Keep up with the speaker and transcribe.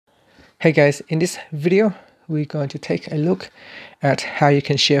Hey guys, in this video, we're going to take a look at how you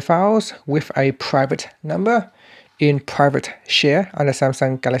can share files with a private number in private share on the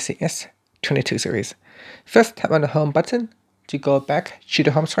Samsung Galaxy S22 series. First, tap on the home button to go back to the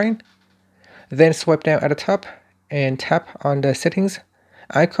home screen. Then swipe down at the top and tap on the settings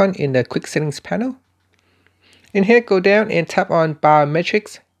icon in the quick settings panel. In here, go down and tap on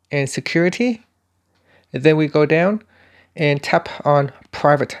biometrics and security. Then we go down and tap on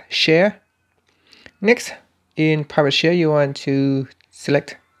private share. Next, in private share, you want to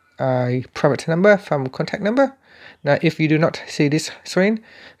select a private number from contact number. Now, if you do not see this screen,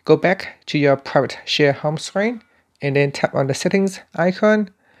 go back to your private share home screen and then tap on the settings icon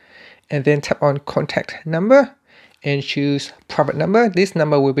and then tap on contact number and choose private number. This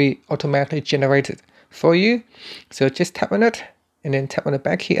number will be automatically generated for you. So just tap on it and then tap on the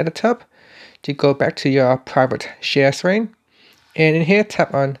back key at the top to go back to your private share screen. And in here,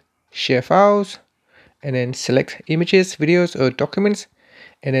 tap on share files and then select images, videos, or documents,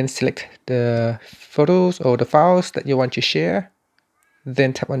 and then select the photos or the files that you want to share.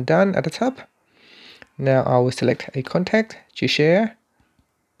 Then tap on done at the top. Now I will select a contact to share.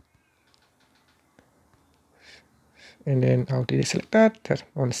 And then I'll deselect that, tap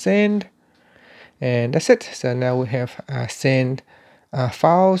on send. And that's it. So now we have send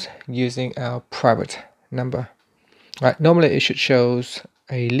files using our private number. Right, normally it should show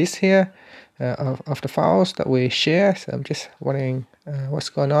a list here of the files that we share. So I'm just wondering what's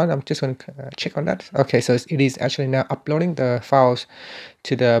going on. I'm just going to check on that. Okay, so it is actually now uploading the files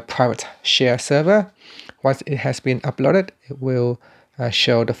to the private share server. Once it has been uploaded, it will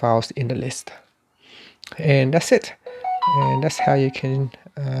show the files in the list. And that's it. And that's how you can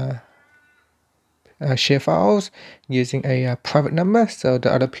share files using a private number, so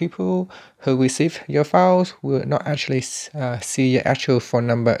the other people who receive your files will not actually see your actual phone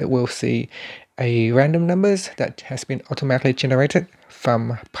number. It will see a random numbers that has been automatically generated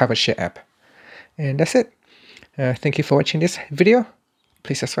from private share app. And that's it. Thank you for watching this video.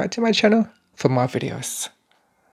 Please subscribe to my channel for more videos.